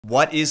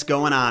What is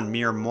going on,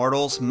 mere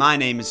mortals? My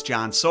name is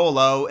Jon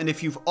Solo, and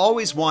if you've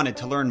always wanted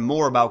to learn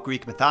more about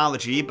Greek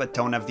mythology but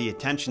don't have the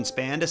attention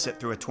span to sit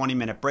through a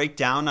 20-minute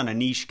breakdown on a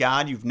niche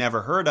god you've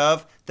never heard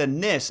of, then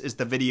this is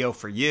the video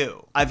for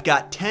you. I've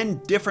got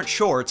 10 different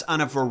shorts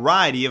on a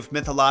variety of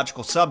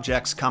mythological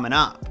subjects coming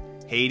up.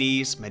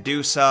 Hades,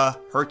 Medusa,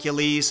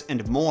 Hercules,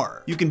 and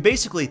more. You can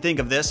basically think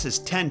of this as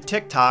 10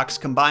 TikToks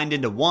combined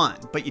into one,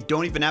 but you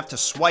don't even have to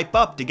swipe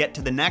up to get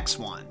to the next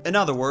one. In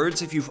other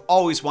words, if you've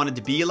always wanted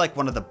to be like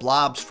one of the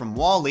blobs from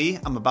WALL-E,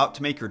 I'm about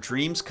to make your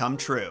dreams come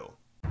true.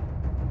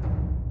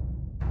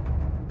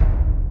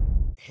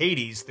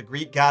 Hades, the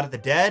Greek god of the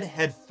dead,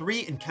 had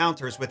 3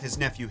 encounters with his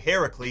nephew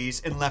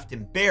Heracles and left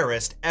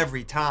embarrassed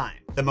every time.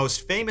 The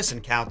most famous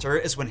encounter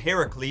is when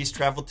Heracles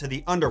traveled to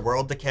the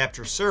underworld to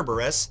capture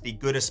Cerberus, the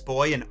goodest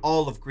boy in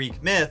all of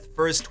Greek myth,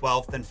 for his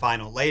 12th and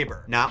final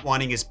labor. Not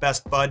wanting his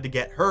best bud to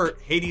get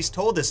hurt, Hades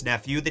told his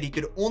nephew that he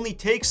could only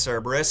take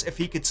Cerberus if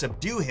he could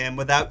subdue him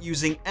without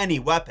using any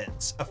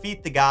weapons, a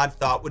feat the god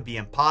thought would be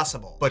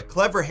impossible. But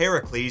clever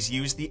Heracles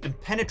used the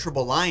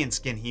impenetrable lion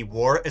skin he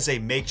wore as a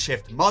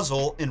makeshift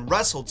muzzle and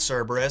wrestled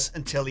Cerberus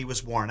until he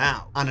was worn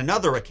out. On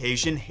another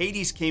occasion,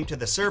 Hades came to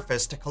the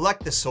surface to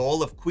collect the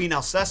soul of Queen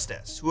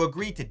Alcestis, who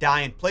agreed to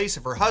die in place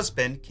of her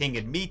husband, King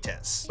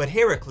Admetus. But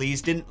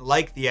Heracles didn't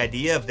like the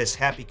idea of this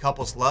happy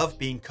couple's love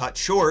being cut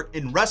short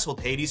and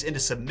wrestled Hades into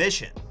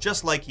submission,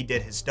 just like he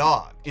did his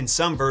dog. In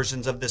some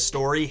versions of this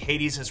story,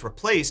 Hades is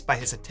replaced by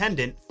his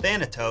attendant,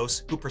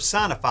 Thanatos, who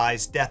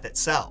personifies death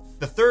itself.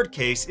 The third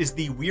case is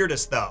the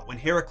weirdest though, when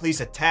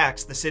Heracles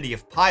attacks the city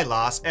of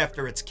Pylos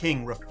after its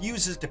king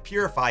refuses to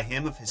purify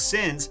him of his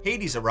sins.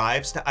 Hades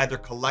arrives to either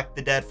collect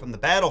the dead from the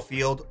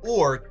battlefield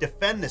or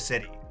defend the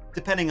city,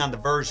 depending on the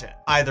version.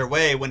 Either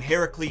way, when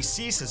Heracles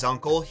sees his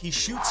uncle, he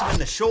shoots him in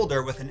the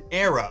shoulder with an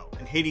arrow,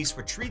 and Hades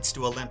retreats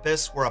to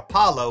Olympus where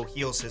Apollo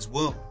heals his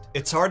wound.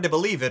 It's hard to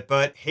believe it,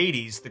 but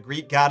Hades, the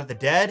Greek god of the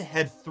dead,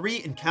 had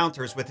 3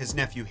 encounters with his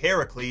nephew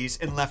Heracles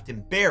and left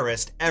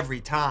embarrassed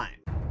every time.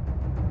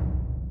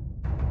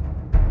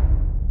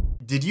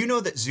 Did you know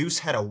that Zeus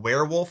had a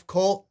werewolf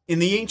cult? In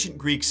the ancient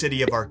Greek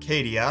city of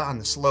Arcadia, on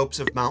the slopes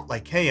of Mount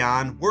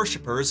Lycaon,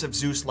 worshippers of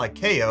Zeus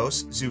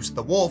Lycaos, Zeus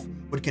the wolf,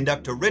 would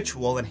conduct a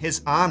ritual in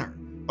his honor.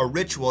 A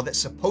ritual that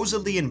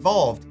supposedly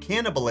involved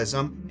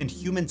cannibalism and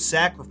human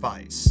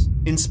sacrifice.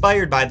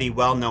 Inspired by the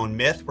well-known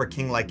myth where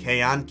King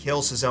Lycaon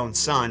kills his own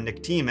son,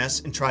 Nyctimus,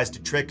 and tries to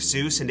trick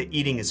Zeus into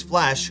eating his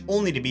flesh,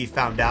 only to be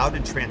found out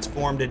and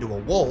transformed into a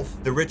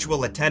wolf, the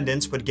ritual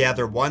attendants would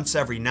gather once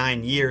every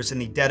 9 years in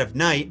the dead of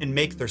night and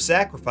make their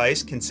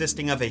sacrifice,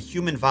 consisting of a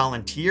human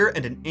volunteer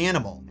and an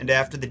animal, and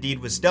after the deed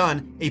was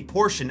done, a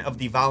portion of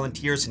the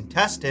volunteer's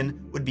intestine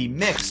would be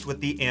mixed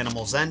with the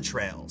animal's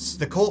entrails.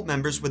 The cult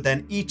members would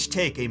then each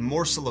take a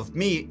morsel of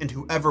meat, and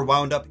whoever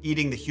wound up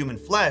eating the human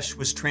flesh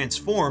was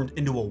transformed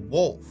into a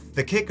wolf.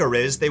 The kicker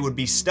is they would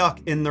be stuck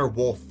in their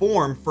wolf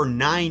form for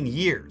 9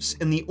 years,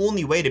 and the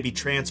only way to be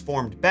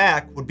transformed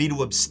back would be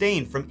to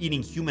abstain from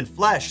eating human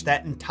flesh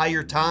that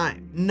entire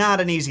time. Not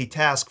an easy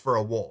task for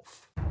a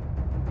wolf.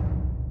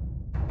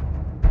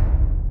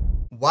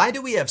 Why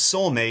do we have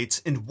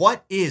soulmates, and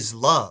what is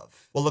love?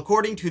 Well,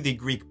 according to the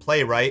Greek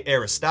playwright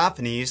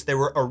Aristophanes, there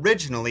were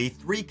originally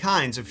 3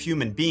 kinds of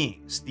human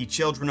beings. The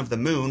children of the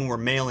moon were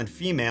male and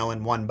female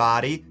in one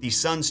body, the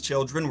sun's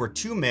children were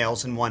 2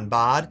 males in one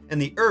bod, and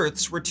the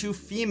earth's were 2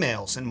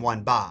 females in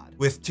one bod.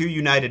 With 2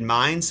 united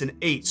minds and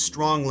 8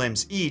 strong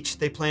limbs each,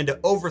 they planned to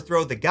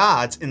overthrow the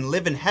gods and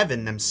live in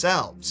heaven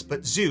themselves.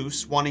 But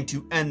Zeus, wanting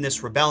to end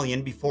this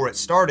rebellion before it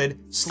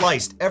started,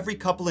 sliced every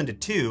couple into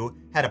 2,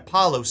 had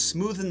Apollo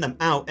smoothen them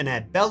out and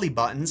add belly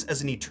buttons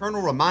as an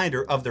eternal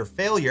reminder of their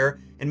failure,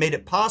 and made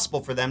it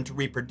possible for them to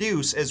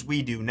reproduce as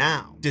we do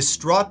now.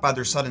 Distraught by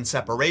their sudden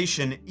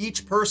separation,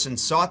 each person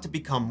sought to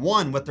become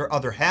one with their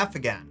other half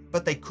again,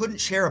 but they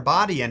couldn't share a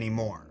body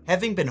anymore.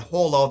 Having been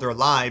whole all their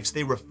lives,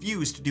 they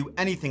refused to do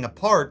anything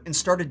apart and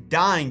started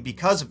dying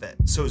because of it.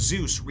 So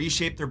Zeus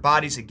reshaped their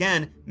bodies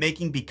again,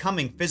 making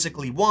becoming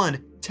physically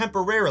one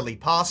temporarily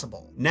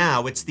possible.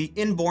 Now it's the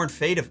inborn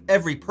fate of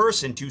every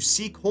person to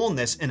seek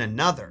wholeness in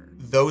another.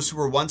 Those who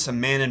were once a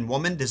man and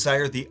woman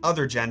desire the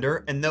other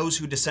gender, and those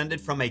who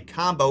descended from a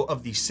combo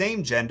of the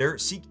same gender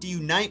seek to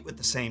unite with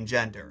the same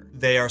gender.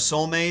 They are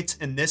soulmates,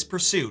 and this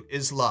pursuit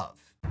is love.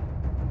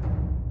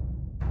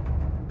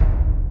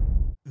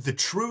 The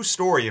true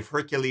story of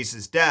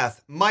Hercules'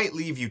 death might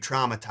leave you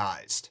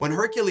traumatized. When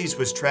Hercules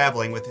was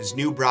traveling with his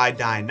new bride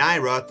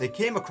Deianira, they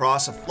came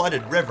across a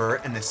flooded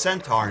river, and the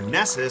centaur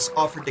Nessus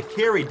offered to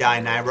carry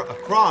Deianira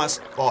across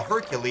while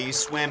Hercules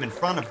swam in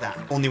front of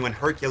them. Only when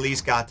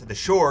Hercules got to the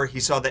shore, he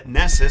saw that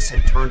Nessus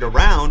had turned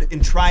around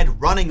and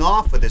tried running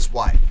off with his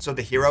wife. So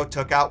the hero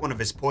took out one of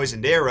his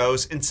poisoned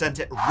arrows and sent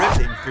it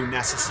ripping through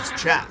Nessus'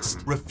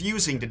 chest.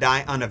 Refusing to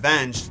die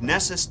unavenged,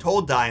 Nessus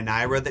told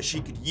Deianira that she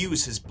could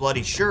use his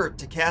bloody shirt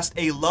to cast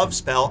a love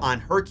spell on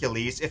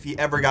Hercules if he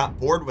ever got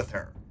bored with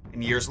her.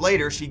 and years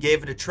later she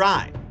gave it a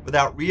try,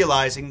 without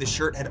realizing the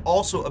shirt had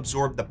also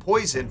absorbed the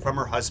poison from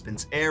her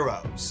husband's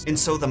arrows. And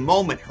so the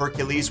moment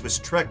Hercules was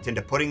tricked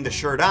into putting the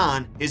shirt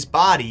on, his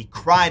body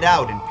cried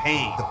out in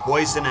pain. The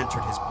poison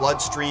entered his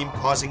bloodstream,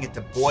 causing it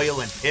to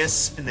boil and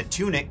hiss, and the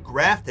tunic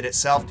grafted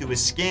itself to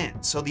his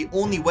skin, so the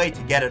only way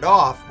to get it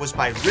off was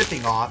by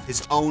ripping off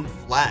his own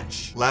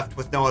flesh. Left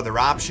with no other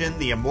option,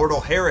 the immortal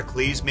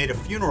Heracles made a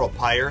funeral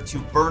pyre to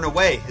burn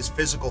away his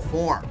physical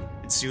form,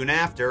 and soon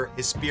after,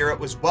 his spirit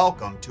was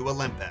welcomed to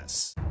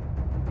Olympus.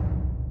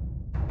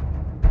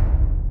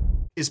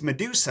 Is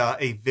Medusa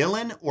a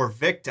villain or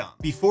victim?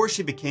 Before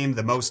she became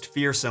the most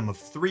fearsome of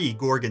three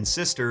Gorgon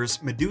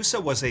sisters,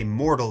 Medusa was a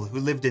mortal who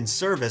lived in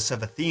service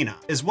of Athena.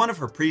 As one of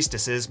her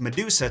priestesses,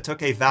 Medusa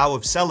took a vow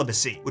of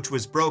celibacy, which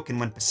was broken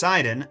when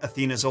Poseidon,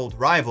 Athena's old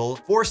rival,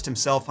 forced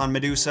himself on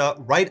Medusa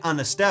right on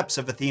the steps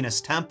of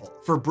Athena's temple.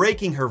 For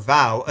breaking her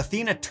vow,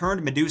 Athena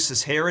turned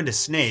Medusa's hair into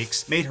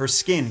snakes, made her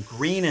skin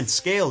green and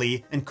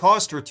scaly, and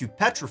caused her to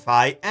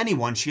petrify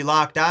anyone she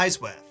locked eyes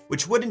with,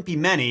 which wouldn't be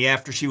many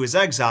after she was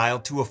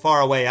exiled to a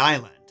faraway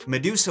island.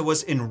 Medusa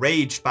was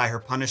enraged by her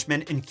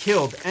punishment and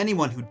killed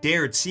anyone who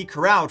dared seek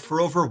her out for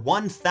over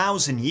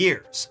 1,000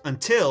 years,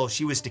 until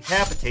she was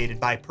decapitated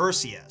by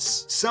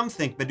Perseus. Some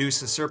think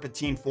Medusa's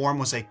serpentine form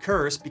was a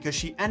curse because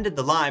she ended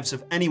the lives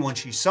of anyone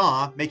she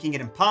saw, making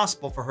it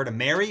impossible for her to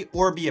marry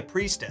or be a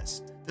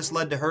priestess. This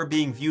led to her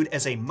being viewed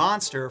as a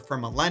monster for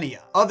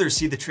millennia. Others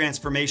see the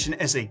transformation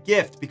as a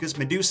gift because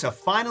Medusa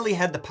finally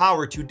had the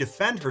power to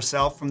defend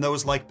herself from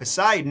those like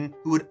Poseidon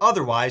who would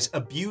otherwise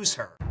abuse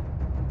her.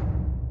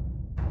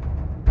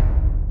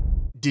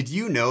 Did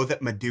you know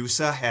that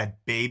Medusa had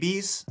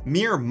babies?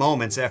 Mere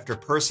moments after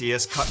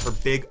Perseus cut her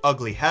big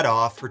ugly head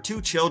off, her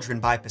two children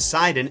by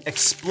Poseidon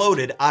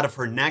exploded out of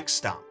her neck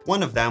stump.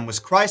 One of them was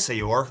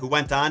Chrysaor, who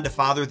went on to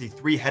father the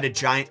three-headed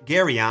giant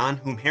Geryon,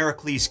 whom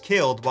Heracles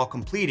killed while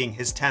completing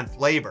his 10th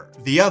labor.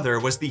 The other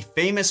was the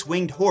famous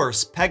winged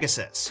horse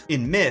Pegasus.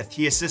 In myth,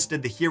 he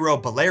assisted the hero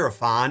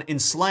Bellerophon in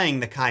slaying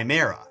the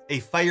Chimera,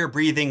 a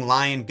fire-breathing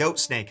lion-goat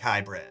snake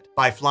hybrid.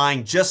 By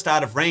flying just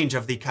out of range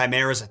of the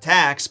Chimera's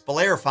attacks,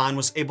 Bellerophon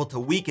was able to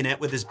weaken it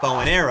with his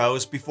bow and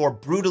arrows before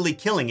brutally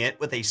killing it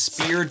with a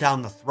spear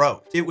down the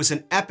throat. It was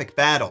an epic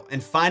battle,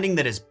 and finding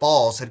that his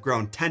balls had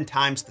grown 10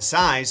 times the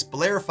size,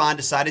 Bellerophon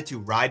decided to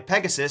ride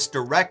Pegasus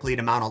directly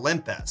to Mount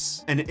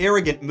Olympus, an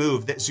arrogant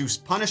move that Zeus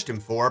punished him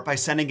for by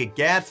sending a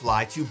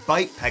gadfly to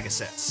bite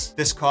Pegasus.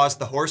 This caused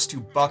the horse to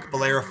buck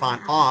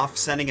Bellerophon off,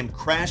 sending him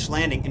crash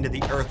landing into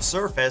the Earth's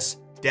surface,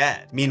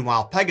 dead.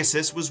 Meanwhile,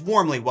 Pegasus was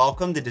warmly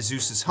welcomed into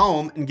Zeus's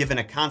home and given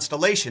a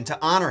constellation to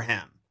honor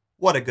him.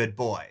 What a good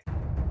boy.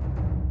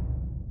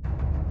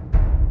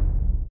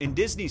 In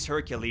Disney's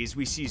Hercules,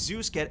 we see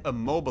Zeus get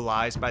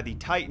immobilized by the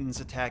Titans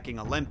attacking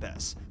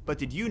Olympus. But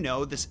did you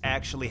know this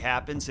actually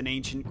happens in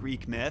ancient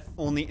Greek myth?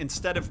 Only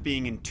instead of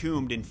being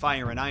entombed in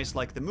fire and ice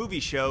like the movie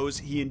shows,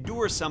 he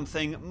endures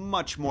something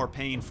much more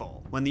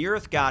painful. When the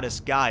earth goddess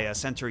Gaia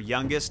sent her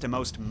youngest and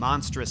most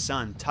monstrous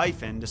son,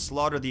 Typhon, to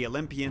slaughter the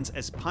Olympians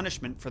as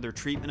punishment for their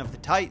treatment of the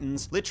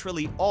Titans,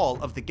 literally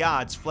all of the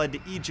gods fled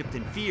to Egypt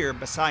in fear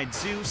besides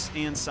Zeus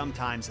and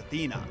sometimes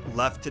Athena.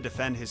 Left to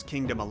defend his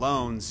kingdom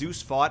alone,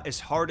 Zeus fought as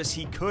hard as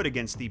he could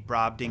against the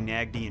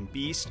Brobdingnagian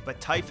beast, but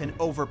Typhon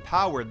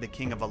overpowered the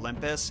king of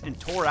Olympus and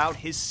tore out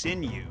his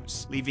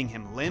sinews, leaving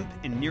him limp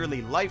and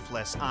nearly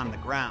lifeless on the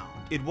ground.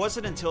 It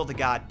wasn't until the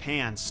god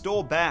Pan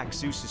stole back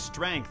Zeus's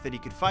strength that he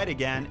could fight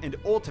again and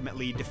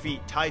ultimately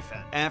defeat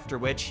Typhon, after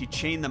which he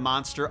chained the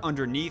monster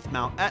underneath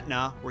Mount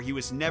Etna, where he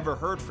was never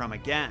heard from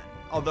again,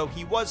 although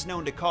he was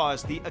known to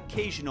cause the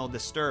occasional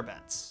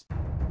disturbance.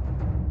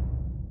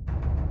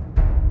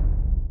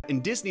 In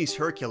Disney's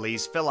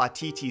Hercules,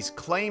 Philoctetes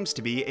claims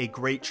to be a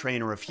great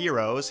trainer of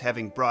heroes,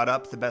 having brought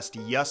up the best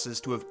yusses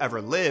to have ever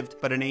lived,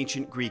 but in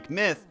ancient Greek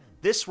myth,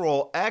 this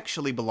role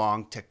actually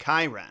belonged to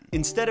Chiron.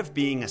 Instead of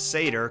being a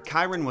satyr,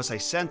 Chiron was a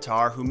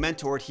centaur who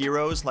mentored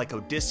heroes like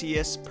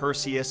Odysseus,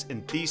 Perseus,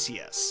 and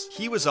Theseus.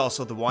 He was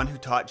also the one who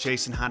taught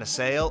Jason how to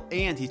sail,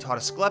 and he taught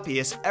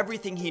Asclepius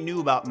everything he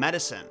knew about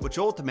medicine, which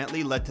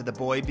ultimately led to the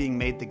boy being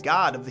made the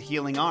god of the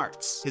healing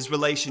arts. His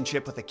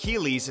relationship with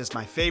Achilles is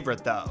my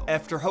favorite though.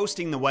 After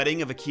hosting the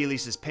wedding of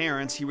Achilles'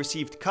 parents, he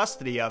received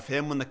custody of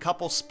him when the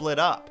couple split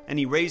up, and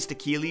he raised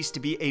Achilles to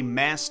be a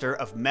master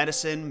of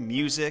medicine,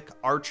 music,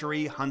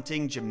 archery, hunting,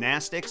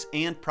 gymnastics,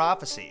 and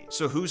prophecy.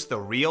 So who's the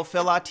real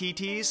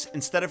Philoctetes?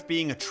 Instead of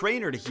being a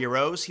trainer to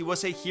heroes, he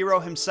was a hero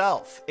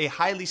himself, a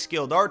highly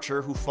skilled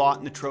archer who fought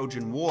in the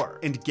Trojan War.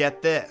 And get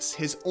this,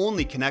 his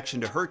only connection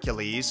to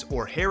Hercules,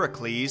 or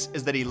Heracles,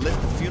 is that he lit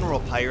the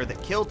funeral pyre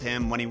that killed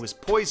him when he was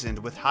poisoned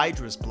with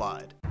Hydra's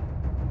blood.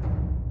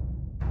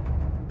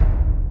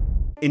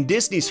 In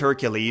Disney's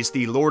Hercules,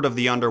 the Lord of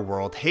the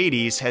Underworld,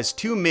 Hades has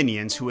two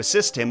minions who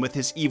assist him with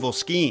his evil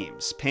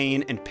schemes,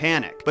 Pain and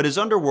Panic, but his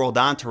underworld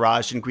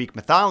entourage in Greek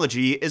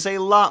mythology is a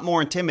lot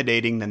more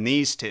intimidating than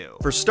these two.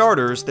 For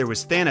starters, there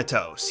was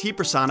Thanatos. He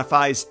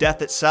personifies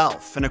death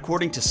itself, and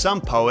according to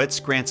some poets,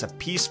 grants a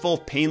peaceful,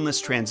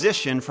 painless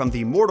transition from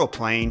the mortal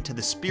plane to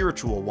the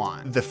spiritual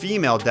one. The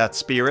female death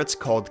spirits,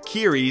 called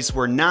Kyries,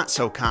 were not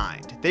so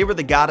kind. They were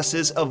the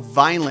goddesses of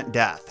violent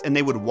death, and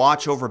they would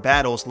watch over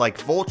battles like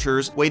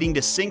vultures, waiting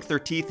to sink their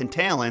teeth and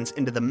talons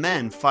into the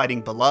men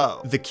fighting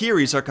below. The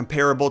Kyries are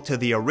comparable to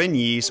the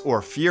Erinyes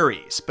or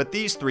Furies, but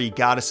these three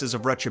goddesses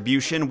of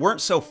retribution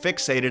weren't so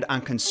fixated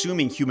on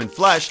consuming human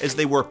flesh as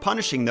they were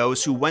punishing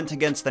those who went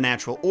against the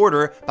natural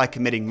order by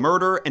committing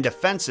murder and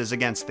offenses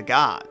against the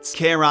gods.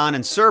 Charon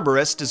and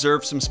Cerberus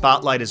deserve some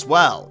spotlight as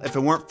well. If it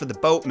weren't for the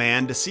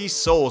boatman,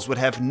 deceased souls would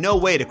have no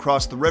way to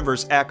cross the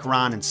rivers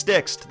Acheron and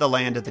Styx to the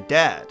land of the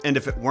dead. And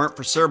if it weren't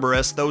for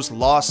Cerberus, those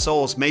lost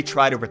souls may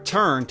try to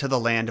return to the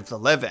land of the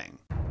living.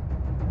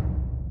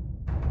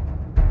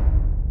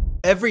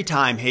 Every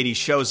time Hades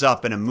shows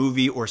up in a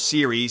movie or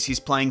series, he's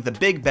playing the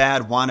big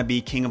bad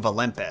wannabe king of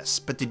Olympus.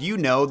 But did you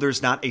know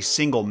there's not a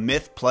single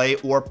myth, play,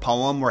 or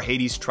poem where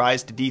Hades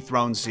tries to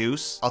dethrone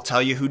Zeus? I'll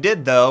tell you who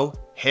did though.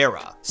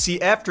 Hera.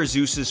 See, after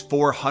Zeus's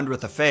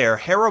 400th affair,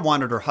 Hera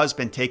wanted her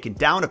husband taken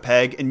down a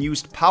peg and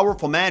used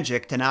powerful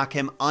magic to knock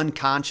him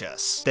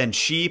unconscious. Then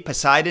she,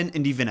 Poseidon,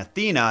 and even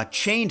Athena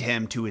chained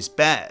him to his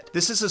bed.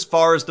 This is as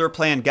far as their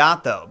plan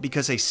got though,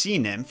 because a sea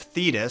nymph,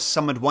 Thetis,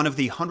 summoned one of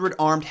the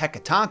 100-armed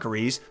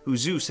Hecatoncheires, who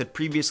Zeus had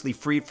previously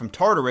freed from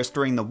Tartarus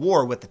during the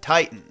war with the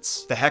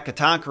Titans. The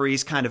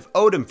Hecatoncheires kind of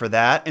owed him for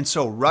that, and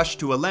so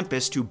rushed to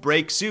Olympus to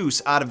break Zeus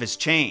out of his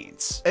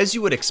chains. As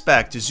you would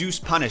expect,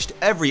 Zeus punished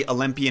every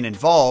Olympian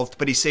involved,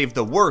 but he saved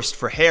the worst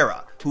for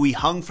Hera, who he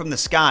hung from the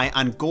sky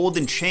on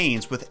golden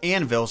chains with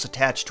anvils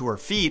attached to her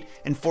feet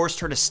and forced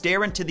her to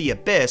stare into the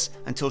abyss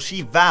until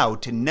she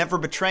vowed to never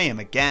betray him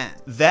again.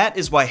 That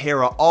is why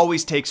Hera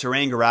always takes her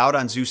anger out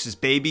on Zeus's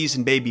babies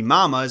and baby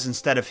mamas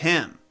instead of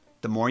him.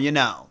 The more you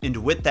know. And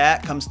with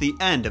that comes the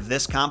end of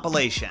this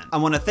compilation. I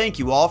want to thank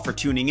you all for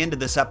tuning into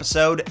this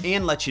episode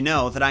and let you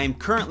know that I am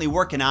currently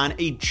working on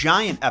a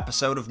giant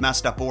episode of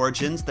Messed Up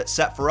Origins that's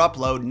set for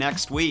upload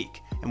next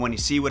week. And when you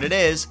see what it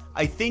is,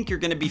 I think you're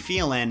going to be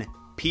feeling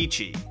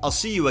peachy. I'll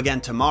see you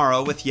again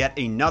tomorrow with yet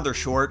another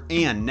short,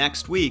 and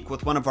next week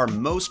with one of our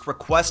most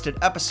requested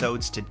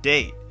episodes to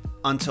date.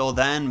 Until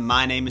then,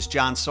 my name is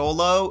Jon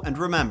Solo, and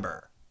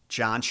remember,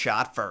 Jon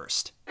shot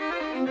first.